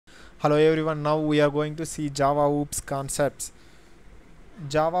Hello everyone, now we are going to see Java OOPS concepts.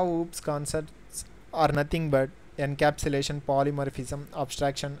 Java OOPS concepts are nothing but encapsulation, polymorphism,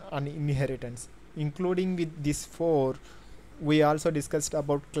 abstraction and inheritance. Including with these four, we also discussed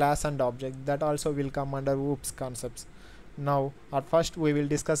about class and object that also will come under OOPS concepts. Now at first we will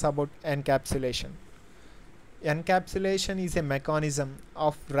discuss about encapsulation. Encapsulation is a mechanism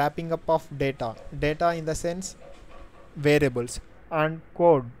of wrapping up of data in the sense variables, and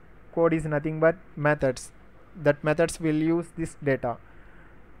code is nothing but methods that methods will use this data.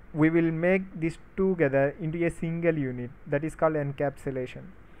 We will make these together into a single unit, that is called encapsulation.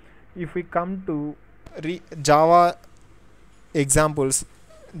 If we come to Java examples,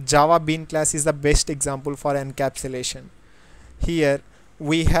 Java bean class is the best example for encapsulation. Here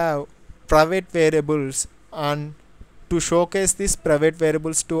we have private variables, and to showcase these private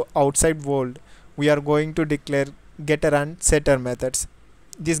variables to outside world, we are going to declare getter and setter methods.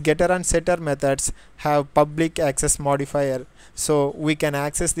 These getter and setter methods have public access modifier, so we can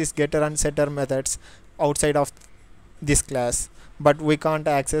access these getter and setter methods outside of this class, but we can't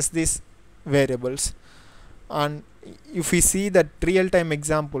access these variables. And if we see that real-time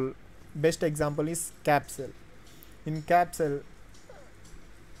example, best example is capsule. In capsule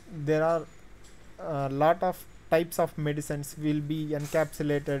there are a lot of types of medicines will be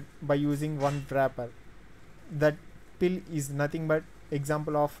encapsulated by using one wrapper. That pill is nothing but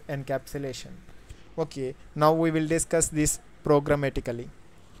example of encapsulation. Okay, now we will discuss this programmatically.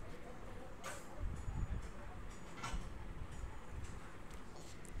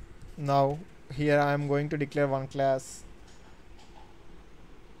 Now here I am going to declare one class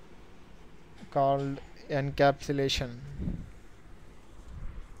called encapsulation.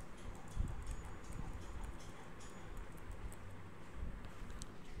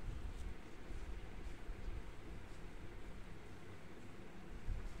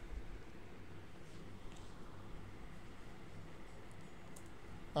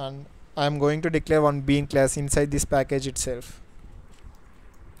 And I am going to declare one bean class inside this package itself.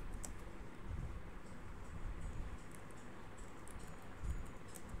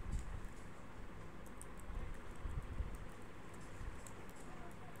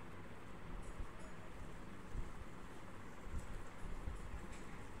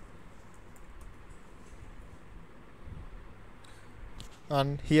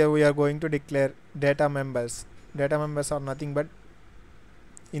 And here we are going to declare data members. Data members are nothing but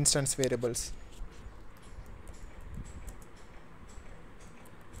instance variables.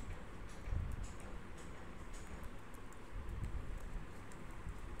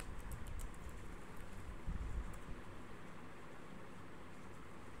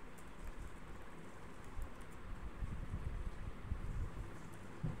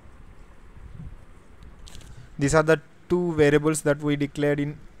 These are the two variables that we declared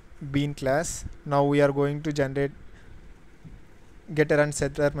in bean class. Now we are going to generate getter and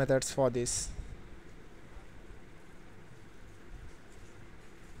setter methods for this.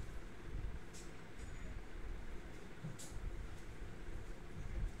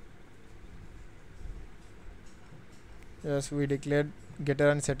 Yes, we declared getter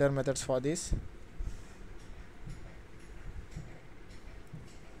and setter methods for this.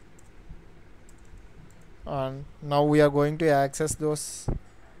 And now we are going to access those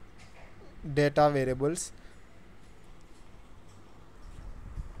data variables.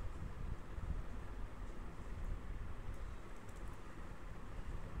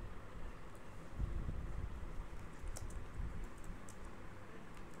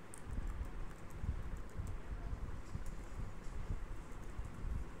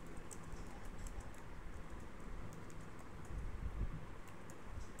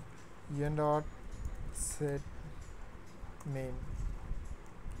 N dot set name,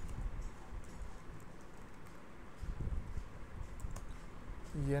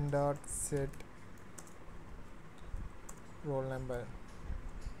 n dot set roll number,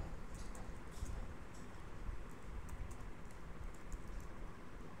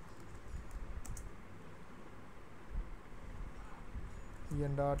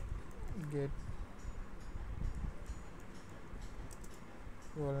 n dot get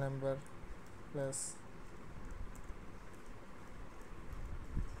roll number plus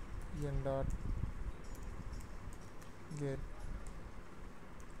n dot get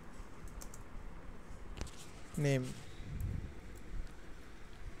name.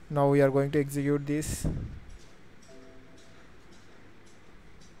 Now we are going to execute this.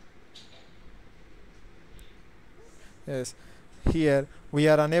 Yes, here we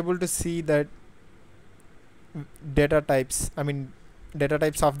are unable to see that data types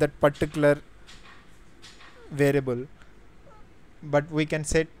of that particular variable, but we can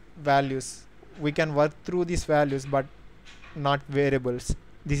set values. We can work through these values but not variables.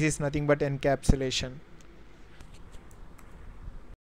 This is nothing but encapsulation.